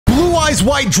Blue Eyes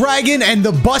White Dragon and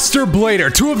the Buster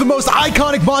Blader, two of the most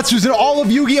iconic monsters in all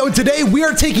of Yu-Gi-Oh! And today we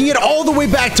are taking it all the way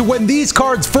back to when these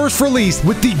cards first released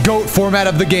with the GOAT format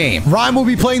of the game. Rhyme will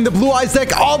be playing the Blue Eyes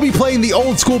deck, I'll be playing the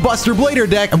old school Buster Blader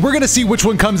deck, and we're gonna see which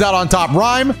one comes out on top.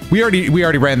 Rhyme, we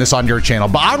already ran this on your channel,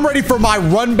 but I'm ready for my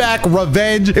run back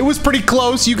revenge. It was pretty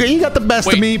close. You got the best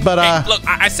of me, but hey, look,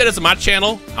 I said this on my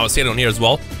channel. I was saying it on here as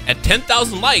well. At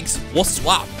 10,000 likes, we'll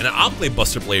swap, and I'll play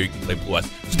Buster Blader, you can play Blue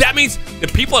Eyes. So that means the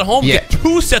people at home get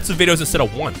 2 sets of videos instead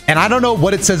of 1. And I don't know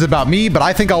what it says about me, but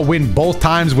I think I'll win both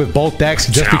times with both decks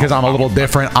just because I'm a little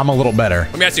different. I'm a little better.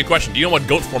 Let me ask you a question. Do you know what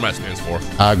GOAT format stands for?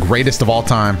 Greatest of all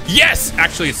time. Yes!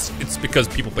 Actually, it's because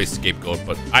people play Scapegoat,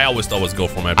 but I always thought it was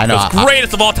GOAT format. I know.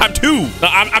 Greatest of all time, too. No,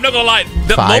 I'm not gonna lie.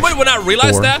 The moment when I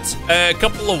realized that, a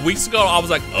couple of weeks ago, I was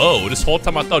like, oh, this whole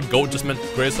time I thought GOAT just meant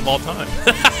greatest of all time.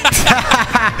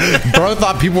 Bro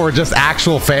thought people were just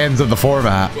actual fans of the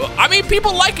format. Well, I mean,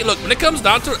 people like it. Look, when it comes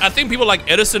down to it, I think people like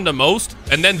Edison the most,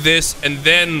 and then this, and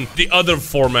then the other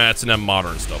formats and then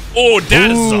modern stuff. Oh,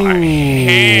 that is a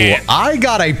hand. I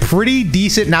got a pretty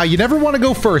decent. Now, you never want to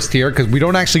go first here because we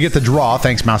don't actually get to draw.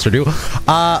 Thanks, Master Do.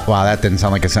 Wow, that didn't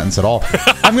sound like a sentence at all.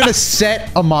 I'm gonna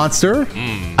set a monster.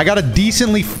 I got a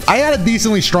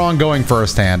decently strong going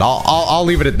first hand. I'll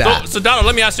leave it at that. So Donald,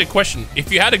 let me ask you a question.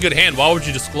 If you had a good hand, why would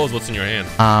you disclose what's in your hand?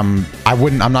 I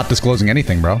wouldn't. I'm not disclosing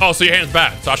anything, bro. Oh, so your hand's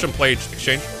bad. So I shouldn't play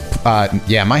exchange?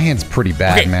 Yeah, my hand's pretty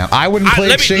bad, man. I wouldn't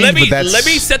play exchange, but that's... Let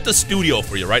me set the studio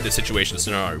for you, right? The situation, the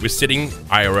scenario. We're sitting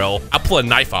IRL. I pull a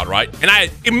knife out, right? And I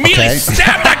immediately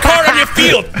stab that card on your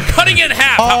field, cutting it in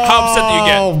half. How upset do you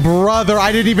get? Oh, brother,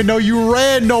 I didn't even know you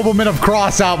ran Nobleman of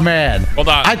Crossout, man. Hold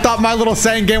on. I thought my little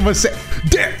Sand game was...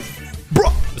 Damn, bro.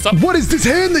 What is this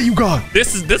hand that you got?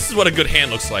 This is what a good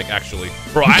hand looks like, actually.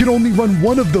 Bro, you can only run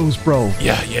one of those, bro.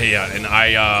 Yeah. And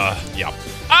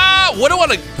what do I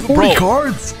want to... 40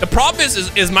 cards. The problem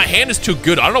is my hand is too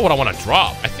good. I don't know what I want to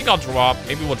drop. I think I'll drop...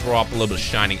 Maybe we'll drop a little bit of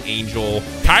Shining Angel.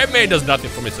 Kaiman does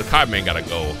nothing for me, so Kaiman gotta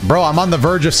go. Bro, I'm on the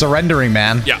verge of surrendering,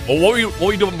 man. Yeah, well, what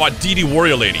were you doing about DD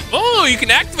Warrior Lady? Oh, you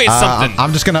can activate something.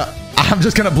 I'm just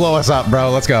gonna blow us up, bro.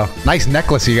 Let's go. Nice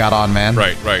necklace you got on, man.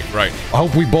 Right. I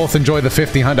hope we both enjoy the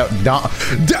 1500.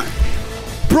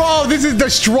 Bro, this is the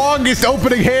strongest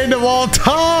opening hand of all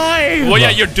time. Well,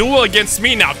 yeah, your duel against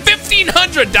me now.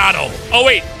 1500, Doto. Oh,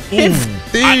 wait.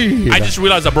 I just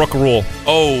realized I broke a rule.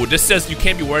 Oh, this says you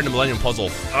can't be wearing the Millennium Puzzle.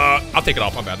 I'll take it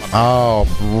off. My bad. Oh,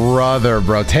 brother,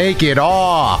 bro. Take it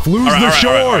off. Lose the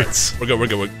shorts. All right. We're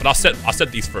good. But I'll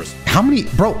set these first. How many,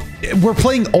 bro? We're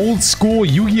playing old school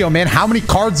Yu-Gi-Oh, man. How many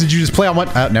cards did you just play on one?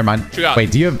 Never mind.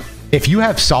 Wait, do you have... If you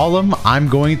have Solemn, I'm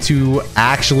going to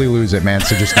actually lose it, man.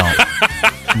 So just don't.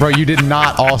 Bro, you did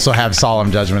not also have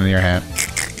Solemn Judgment in your hand.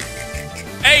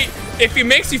 Hey, if it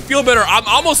makes you feel better, I'm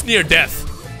almost near death.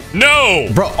 No!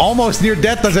 Bro, almost near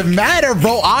death doesn't matter,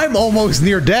 bro. I'm almost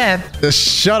near death. Just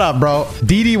shut up, bro.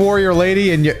 DD Warrior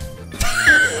Lady and you...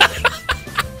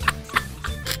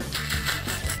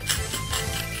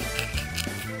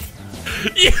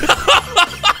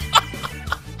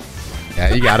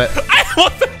 Yeah, you got it.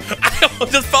 I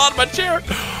just fell out of my chair.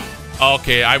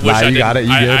 Okay, I wish I didn't. You got it.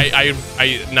 You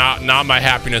good. Now my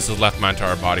happiness has left my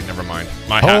entire body. Never mind.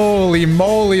 Holy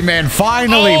moly, man!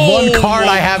 Finally, one card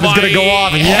I have is gonna go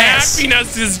off. Yes.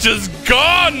 Happiness is just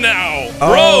gone now,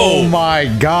 bro. Oh my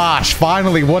gosh!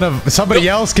 Finally, somebody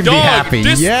else can be happy.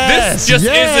 This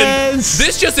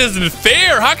just isn't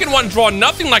fair. How can one draw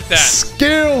nothing like that?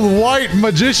 Skilled White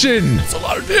Magician. That's a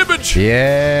lot of damage.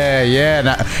 Yeah.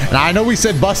 Now I know we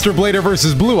said Buster Blader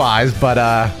versus Blue Eyes, but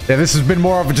this has been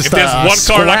more of just one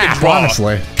card I can draw.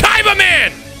 Honestly. Kaiba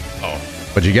Man! Oh.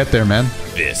 What'd you get there, man?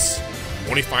 This.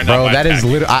 When you find Bro, out that is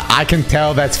literally... I can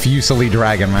tell that's Fusili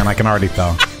Dragon, man. I can already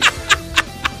tell.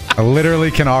 I literally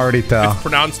can already tell. It's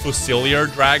pronounced Fusilier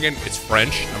Dragon. It's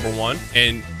French, #1.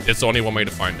 And it's only one way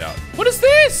to find out. What is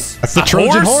this? That's the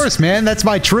Trojan horse, man. That's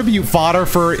my tribute fodder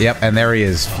for... Yep, and there he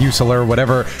is. Fusilier,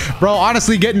 whatever. Bro,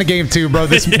 honestly, get into game 2, bro.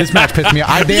 This match pissed me off.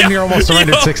 I damn near almost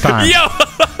surrendered 6 times.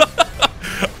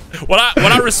 What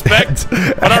I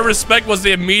respect was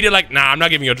the immediate like, nah, I'm not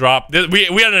giving you a drop. We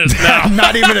had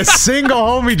not even a single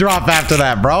homie drop after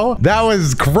that, bro. That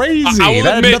was crazy.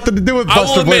 That had nothing to do with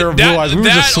Buster Blader or Blue Eyes. We were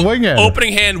just swinging.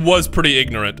 Opening hand was pretty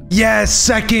ignorant. Yes,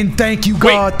 second. Thank you,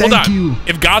 God. Thank you.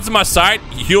 If God's on my side,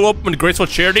 he'll open Graceful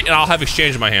Charity, and I'll have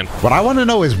exchange in my hand. What I want to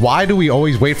know is why do we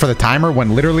always wait for the timer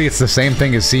when literally it's the same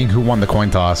thing as seeing who won the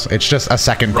coin toss? It's just a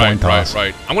second coin toss.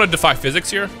 Right. I'm gonna defy physics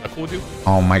here. That cool with you?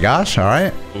 Oh my gosh. All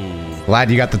right. Ooh.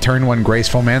 Glad you got the turn 1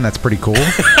 graceful, man. That's pretty cool.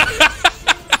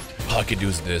 All I could do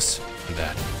is this and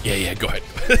that. Yeah, go ahead.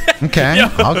 Okay,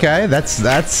 okay.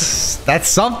 That's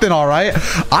something, all right.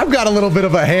 I've got a little bit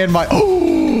of a hand.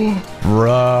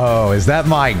 Bro, is that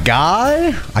my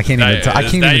guy? I can't even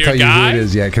tell you who it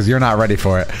is yet because you're not ready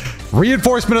for it.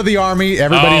 Reinforcement of the army.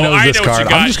 Everybody knows this card.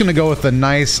 I'm just gonna go with the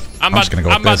nice. I'm just gonna go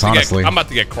with this, honestly. I'm about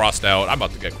to get crossed out.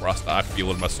 I feel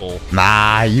it in my soul.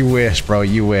 Nah, you wish, bro.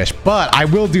 You wish. But I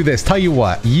will do this. Tell you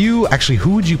what. You actually,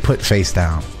 who would you put face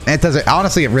down? It doesn't.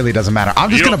 Honestly, it really doesn't matter. I'm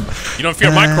just gonna. You don't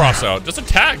fear my cross out. Just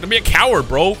attack. Don't be a coward,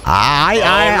 bro. I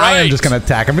am just gonna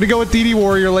attack. I'm gonna go with DD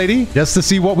Warrior Lady just to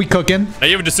see what we cooking. Now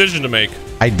you have a decision to make.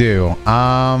 I do.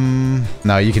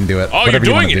 No, you can do it. Oh, whatever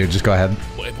you're doing you want to do, just go ahead.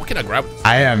 Wait, what can I grab?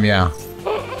 I am, yeah.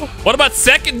 What about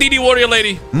second DD Warrior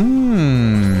Lady?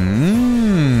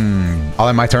 All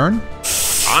in my turn?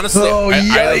 Honestly, oh,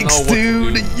 yikes,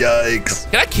 dude. Yikes.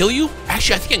 Can I kill you?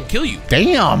 Actually, I think I can kill you.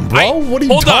 Damn, bro. What are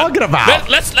you talking about?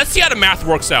 Let's see how the math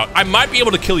works out. I might be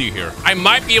able to kill you here.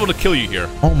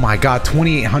 Oh, my God.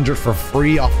 2,800 for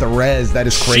free off the res. That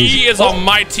is crazy. She is on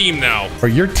my team now. Bro,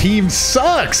 your team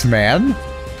sucks, man.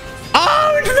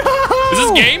 Oh, no. Is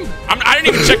this game? I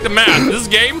didn't even check the math. Is this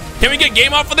game? Can we get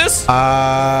game off of this?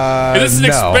 Is this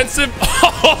expensive?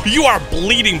 Oh, you are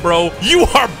bleeding, bro. You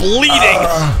are bleeding.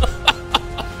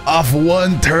 Off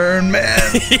one turn, man.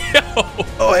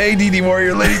 Oh, hey, DD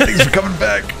Warrior Lady. Thanks for coming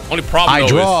back. Only problem,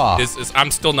 though, is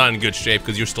I'm still not in good shape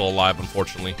because you're still alive,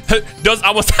 unfortunately. Does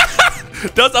almost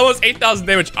 8,000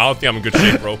 damage. I don't think I'm in good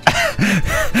shape, bro.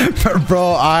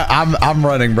 Bro, I'm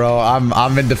running, bro.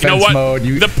 I'm in defense mode.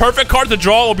 The perfect card to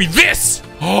draw will be this.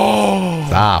 Oh,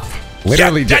 stop.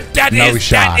 Literally, no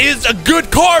shot. That is a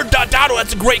good card, Dotodoya.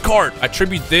 That's a great card.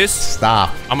 Attribute this. Stop.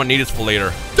 I'm gonna need this for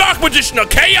later. Dark Magician of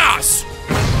Chaos.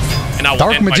 And I will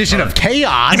Dark Magician of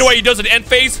Chaos. You know what he does at the end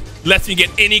phase? Lets me get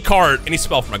any card, any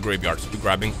spell from my graveyard. So we're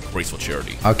grabbing Graceful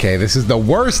Charity. Okay, this is the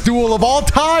worst duel of all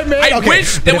time, man. I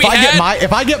wish that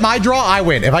if I get my draw, I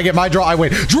win. If I get my draw, I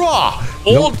win. Draw.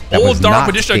 Old Dark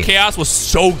Magician of Chaos was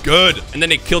so good, and then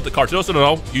they killed the card. So also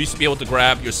know, you used to be able to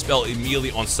grab your spell immediately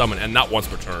on summon, and not once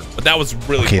per turn. But that was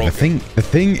really broken. The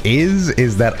thing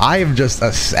is that I am just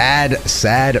a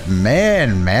sad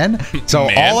man. So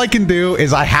all I can do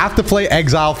is I have to play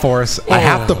Exile Force. I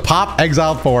have to pop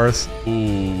Exile Force.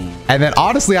 Ooh. And then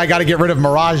honestly, I got to get rid of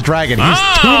Mirage Dragon. He's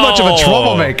too much of a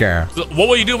troublemaker. So what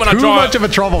will you do when I draw? Too much of a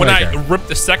troublemaker. When I rip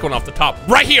the second one off the top,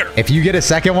 right here. If you get a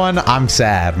second one, I'm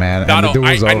sad, man. And the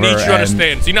duel's over. I need you to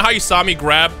understand. So you know how you saw me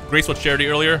grab Graceful Charity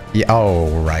earlier? Yeah. Oh,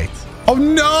 right. Oh,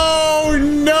 no.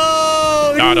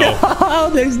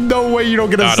 There's no way you don't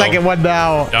get a second one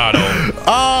now.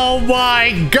 Oh,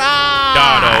 my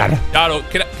God.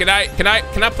 Can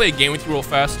I play a game with you real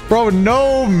fast? Bro,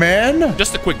 no, man.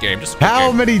 Just a quick game.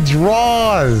 How many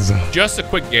draws? Just a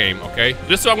quick game, okay?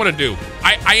 This is what I'm going to do.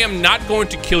 I am not going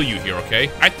to kill you here, okay?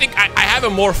 I think I have a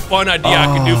more fun idea I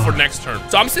can do for next turn.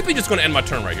 So I'm simply just going to end my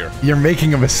turn right here. You're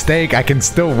making a mistake. I can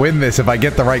still win this if I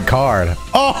get the right card.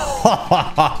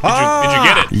 Oh, did you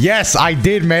get it? Yes, I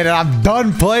did, man, and I'm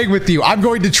done playing with you. I'm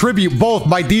going to tribute both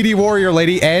my DD Warrior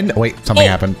Lady and... Wait, something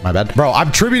happened. My bad. Bro,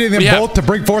 I'm tributing them both to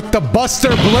bring forth the Buster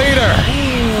Blader.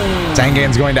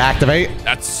 Zangan's going to activate.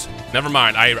 Never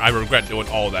mind. I regret doing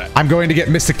all that. I'm going to get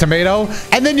Mystic Tomato,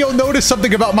 and then you'll notice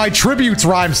something about my tributes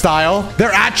rhyme style.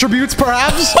 They're attributes,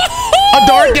 perhaps? A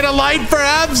dark and a light,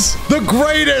 perhaps? The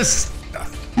greatest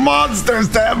monsters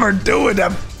to ever do it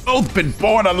have both been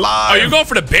born alive. Oh, you're going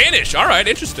for the banish. All right,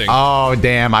 interesting. Oh,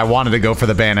 damn. I wanted to go for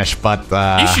the banish, but...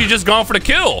 you should have just gone for the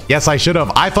kill. Yes, I should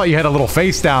have. I thought you had a little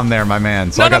face down there, my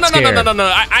man, so I got scared. No.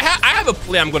 I have a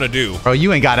play I'm going to do. Bro,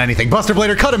 you ain't got anything. Buster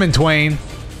Blader, cut him in twain.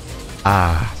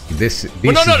 This is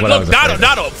what I was afraid of.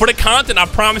 Doto, for the content, I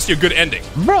promise you a good ending.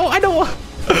 Bro, I don't want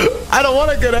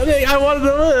a good ending. I wanted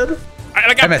to win.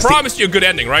 I promised you a good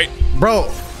ending, right?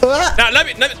 Bro.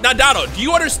 Now, Doto, do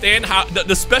you understand how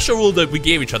the special rule that we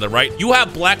gave each other, right? You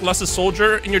have Black Luster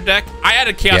Soldier in your deck. I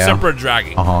added Chaos Emperor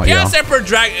Dragon. Chaos Emperor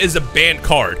Dragon is a banned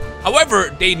card.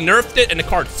 However, they nerfed it and the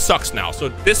card sucks now. So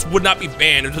this would not be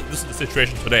banned. This is the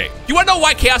situation today. You want to know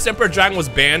why Chaos Emperor Dragon was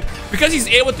banned? Because he's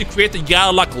able to create the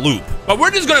Yalak loop. But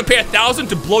we're just going to pay 1,000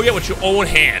 to blow you up with your own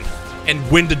hand and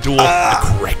win the duel the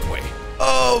correct way.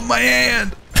 Oh, my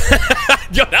hand.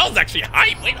 Yo, that was actually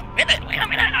hype. Wait a minute.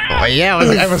 Oh, yeah,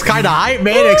 it was kind of hype,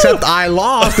 man, except I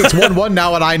lost. It's 1-1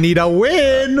 now, and I need a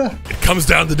win. It comes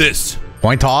down to this.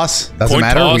 Coin toss. Doesn't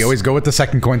matter. We always go with the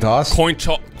second coin toss. Coin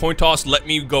toss. Let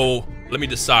me go. Let me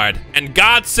decide. And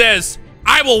God says,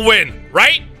 I will win,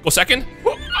 right? Go second.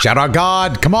 Shadow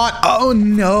God, come on. Oh,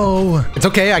 no. It's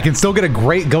okay. I can still get a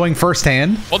great going first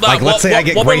hand. Hold on. Like, let's say I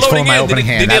get graceful in my opening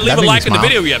hand. Did they leave a like in the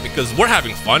video yet? Because we're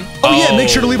having fun. Oh, yeah. Make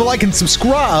sure to leave a like and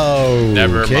subscribe.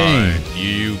 Never mind.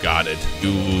 You got it.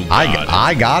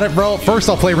 I got it, bro. First,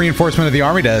 I'll play Reinforcement of the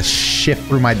Army to shift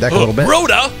through my deck a little bit.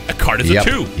 Rhoda, a card is a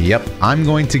 2. Yep. I'm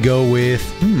going to go with,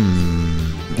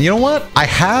 you know what? I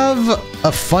have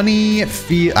a funny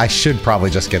feel. I should probably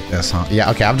just get this, huh?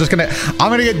 Yeah, okay. I'm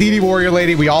gonna get DD Warrior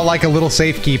Lady. We all like a little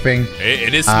safekeeping.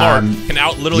 It is smart. Can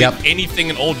out literally anything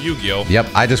in old Yu-Gi-Oh. Yep.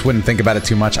 I just wouldn't think about it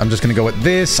too much. I'm just gonna go with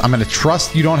this. I'm gonna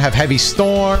trust you don't have Heavy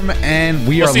Storm, and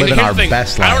we are living our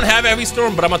best life. I don't have Heavy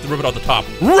Storm, but I'm about to rip it off the top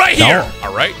right here.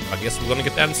 All right. I guess we're gonna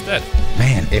get that instead.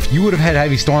 Man, if you would have had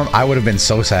Heavy Storm, I would have been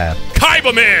so sad.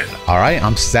 Kaiba Man. All right.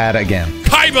 I'm sad again.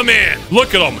 Kaiba Man.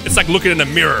 Look at him. It's like looking in a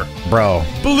mirror. Bro.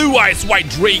 Blue Eyes White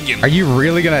Dragon. Are you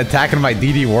really gonna attack my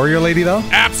DD Warrior Lady though?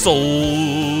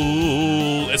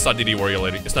 Absolutely. It's not DD Warrior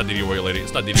Lady. It's not DD Warrior Lady.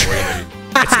 It's not DD Warrior Lady.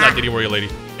 It's not DD Warrior Lady.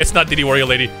 It's not DD Warrior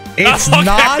Lady. It's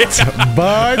not,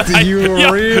 but you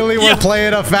really were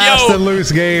playing a fast and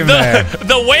loose game there.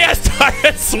 The way I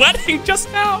started sweating just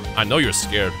now. I know you're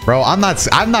scared. Bro, I'm not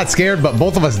scared, but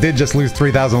both of us did just lose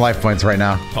 3,000 life points right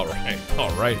now. All right.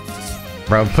 All right.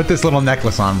 Bro, put this little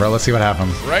necklace on, bro. Let's see what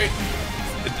happens. Right.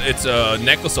 It's a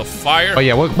necklace of fire. Oh,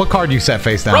 yeah. What card you set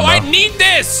face down, bro? I need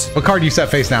this. What card you set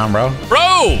face down, bro?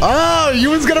 Bro. Oh,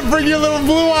 you was going to bring your little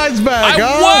blue eyes back,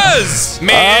 I was,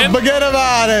 man. Forget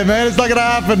about it, man. It's not going to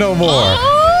happen no more.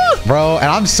 Bro, and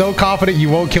I'm so confident you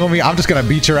won't kill me. I'm just going to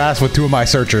beat your ass with 2 of my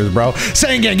searchers, bro.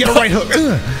 Sangan, get a right hook.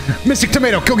 Mystic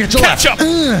Tomato, go get your Catch up.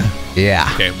 Yeah.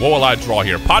 Okay, what will I draw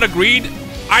here? Pot of Greed.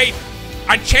 I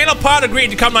channel Pot of Greed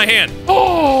to come my hand.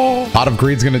 Oh. Pot of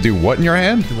Greed's gonna do what in your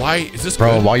hand? Why is this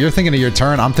Bro, good? While you're thinking of your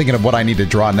turn, I'm thinking of what I need to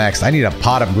draw next. I need a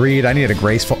Pot of Greed. I need a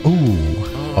graceful. Ooh.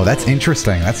 Oh, that's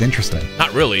interesting. That's interesting.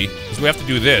 Not really, because we have to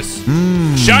do this.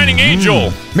 Shining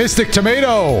Angel. Mystic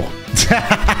Tomato.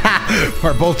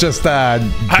 We're both just the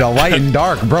light and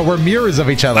dark. Bro, we're mirrors of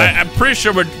each other. I'm pretty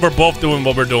sure we're both doing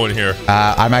what we're doing here.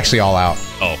 I'm actually all out.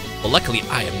 Oh. Well, luckily,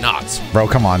 I am not. Bro,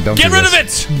 come on. Don't Get rid of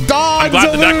it! I'm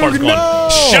glad that card's gone. No!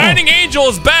 Shining Angel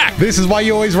is back! This is why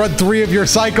you always run 3 of your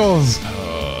cycles.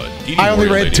 I only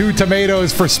read 2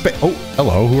 tomatoes for space. Oh,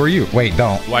 hello. Who are you? Wait,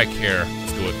 don't. Do I care?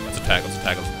 Let's do it. Let's attack. Let's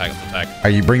attack. Let's attack. Let's attack.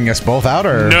 Are you bringing us both out,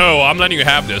 or? No, I'm letting you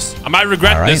have this. I might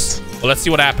regret this. Well, let's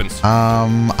see what happens.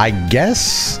 I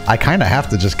guess I kind of have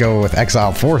to just go with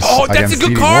Exile Force. Oh, that's a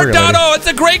good card, Doto. It's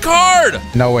a great card.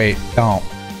 No, wait. Don't.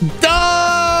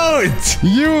 Don't!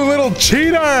 You little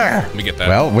cheater! Let me get that.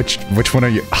 Well, which one are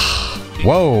you?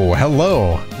 Whoa,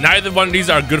 hello. Neither one of these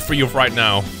are good for you right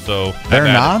now, so... They're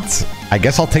not? I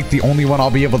guess I'll take the only one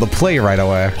I'll be able to play right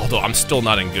away. Although I'm still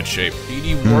not in good shape.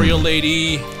 DD Warrior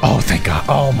Lady. Oh, thank God.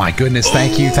 Oh, my goodness.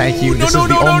 Thank you. Thank you. This is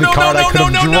the only card I could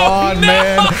have drawn,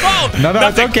 man. No,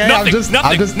 it's okay.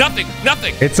 Nothing.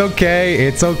 It's okay.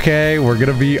 It's okay. We're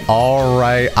going to be all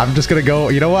right. I'm just going to go.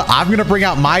 You know what? I'm going to bring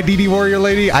out my DD Warrior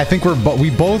Lady. I think we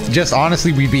both just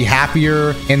honestly, we'd be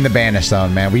happier in the Banish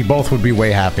Zone, man. We both would be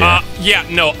way happier. Yeah,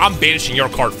 no, I'm banishing your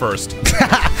card first.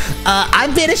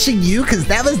 I'm banishing you because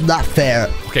that was not fair.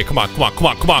 Okay, come on.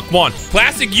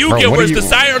 Classic Yu-Gi-Oh! Was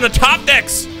decided on the top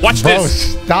decks. Watch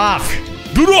this. Stop.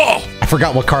 Doodle. I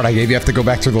forgot what card I gave you. I have to go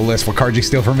back through the list. What card did you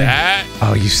steal from me?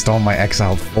 Oh, you stole my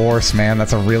Exiled Force, man.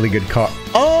 That's a really good card.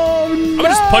 Oh, no. I'm gonna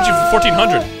just punch you for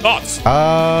 1,400. Thoughts? No.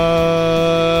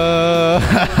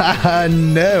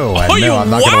 I'm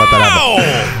not gonna let that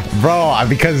happen. Bro,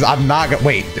 because I'm not gonna...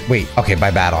 Wait. Okay,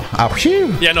 by battle. Oh,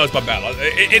 phew. Yeah, no, it's by battle.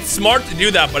 It's smart to do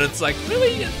that, but it's like,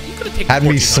 really? You could have taken Had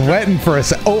me sweating for a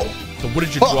sec. Oh. So what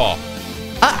did you draw?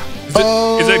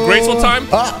 Is it graceful time?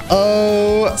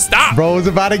 Uh-oh. Stop. Bro's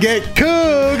about to get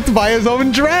cooked by his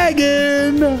own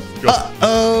dragon.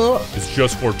 Uh-oh. It's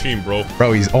just 14, bro.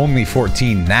 Bro, he's only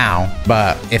 14 now.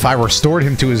 But if I restored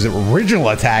him to his original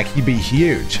attack, he'd be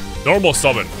huge. Normal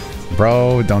summon.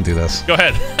 Bro, don't do this. Go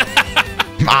ahead.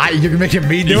 You're making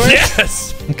me do it?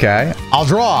 Yes. Okay. I'll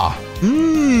draw.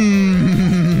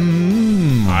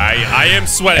 I am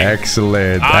sweating.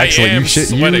 Excellent. I Excellent. am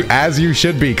sweating. As you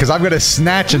should be, because I'm gonna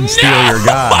snatch and steal your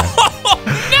guy.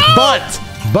 No!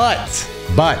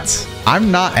 But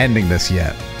I'm not ending this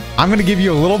yet. I'm gonna give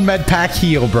you a little med pack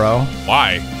heal, bro.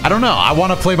 Why? I don't know. I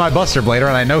want to play my Buster Blader,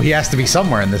 and I know he has to be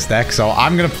somewhere in this deck, so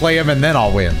I'm gonna play him, and then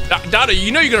I'll win. Dada,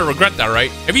 you know you're gonna regret that,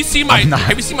 right? Have you seen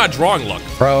my drawing luck?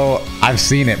 Bro, I've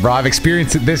seen it, bro. I've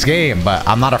experienced it this game, but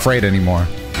I'm not afraid anymore.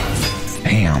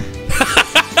 Damn.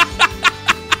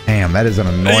 Damn, that is an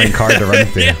annoying card to run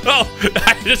through. Yo,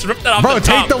 I just ripped that off Bro, the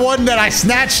top. take the one that I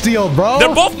snatch stealed, bro.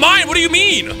 They're both mine. What do you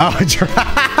mean?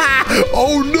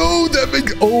 Oh no, that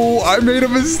makes. Oh, I made a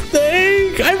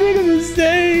mistake. I made a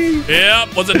mistake. Yeah,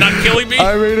 was it not killing me?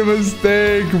 I made a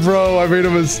mistake, bro. I made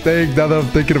a mistake. Now that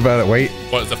I'm thinking about it, wait.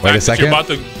 What is the fact that you're about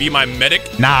to be my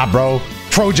medic? Nah, bro.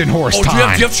 Trojan horse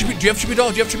time. Do you have Chibi Doll?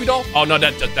 Do you have Chibi Doll? Oh no,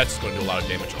 that's going to do a lot of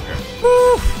damage over here.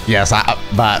 Yes,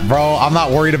 but bro, I'm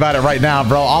not worried about it right now,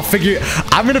 bro. I'm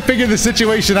gonna figure the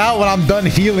situation out when I'm done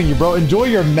healing you, bro. Enjoy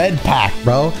your med pack,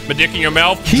 bro. Medic in your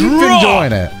mouth. Keep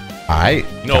enjoying it. All right.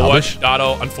 You know what,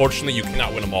 Dato? Unfortunately, you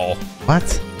cannot win them all.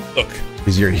 What? Look.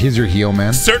 Here's your heal,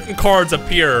 man. Certain cards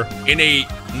appear in a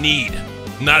need,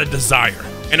 not a desire.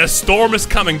 And a storm is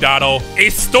coming, Dato. A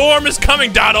storm is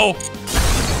coming, Dato.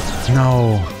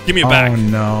 No. Give me it back. Oh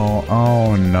no.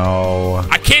 Oh no.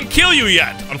 I can't kill you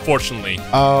yet, unfortunately.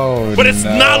 Oh, but it's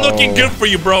not looking good for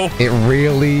you, bro. It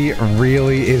really,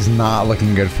 really is not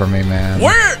looking good for me, man.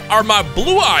 Where are my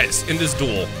blue eyes in this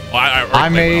duel? Well, I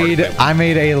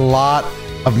made a lot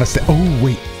of mistakes. Oh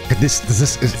wait. Is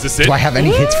this it? Do I have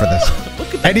any hits for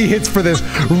this? Any hits for this?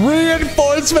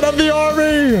 Reinforcement of the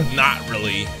army! Not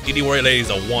really. DD Warrior Lady is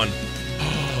a 1.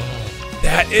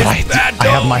 That is bad, I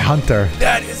have my hunter.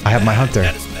 That is bad. I have my hunter.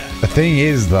 That is bad. The thing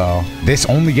is, though, this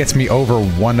only gets me over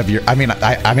one of your... I mean,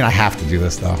 I have to do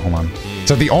this, though. Hold on.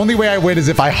 So the only way I win is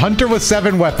if I hunter with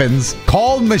 7 weapons,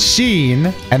 call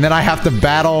machine, and then I have to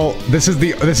battle... This is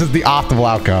the optimal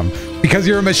outcome. Because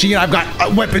you're a machine, I've got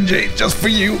a weapon just for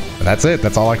you. That's it.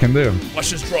 That's all I can do.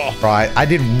 Watch this draw. Right. I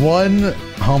did one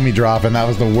homie drop, and that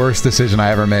was the worst decision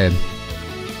I ever made.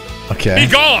 Okay.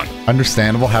 Be gone.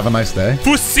 Understandable. Have a nice day.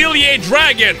 Fusilier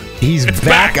Dragon. He's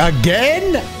back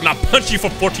again? And I'll punch you for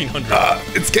 1,400.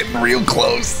 It's getting real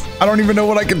close. I don't even know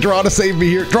what I can draw to save me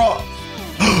here. Draw.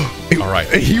 All right.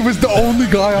 He was the only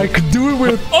guy I could do it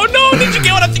with. Oh, no. Did you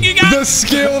get what I think you got? The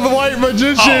skill of the white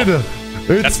magician. Oh.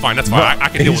 That's fine. That's fine. I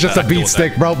can deal with that. He's just a beat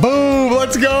stick, bro. Boom.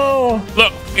 Let's go.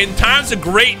 Look, in times of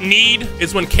great need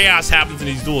is when chaos happens in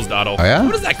these duels, Dato. Oh, yeah?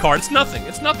 What is that card? It's nothing.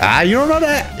 It's nothing. You don't know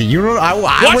that. You don't. I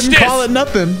wouldn't call it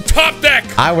nothing. Top deck.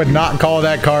 I would not call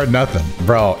that card nothing,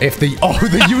 bro. If the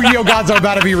Yu-Gi-Oh gods are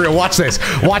about to be real. Watch this.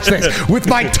 Watch this. With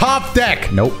my top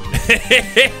deck. Nope.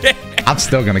 I'm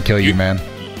still gonna kill you, man.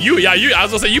 I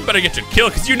was gonna say, you better get your kill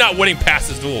because you're not winning past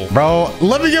this duel. Bro,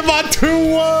 let me get my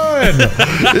 2-1.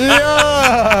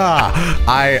 Yeah.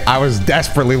 I was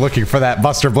desperately looking for that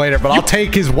Buster Blader, but I'll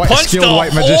take his skilled white magician.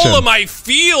 Punched the whole of my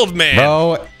field, man.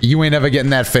 Bro, you ain't ever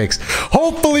getting that fixed.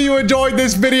 Hopefully you enjoyed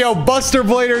this video. Buster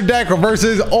Blader deck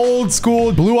versus old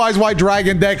school Blue Eyes White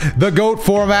Dragon deck, the GOAT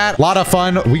format. A lot of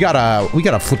fun. We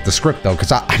gotta flip the script though,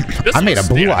 because I made a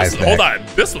Blue Eyes deck. Hold on,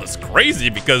 this was crazy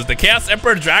because the Chaos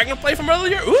Emperor Dragon play from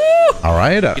earlier. Ooh. All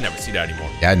right. You never see that anymore.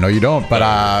 Yeah, no, you don't. But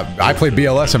I played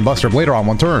BLS and Buster Blader on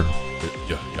one turn.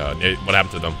 Yeah. What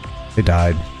happened to them? They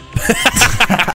died.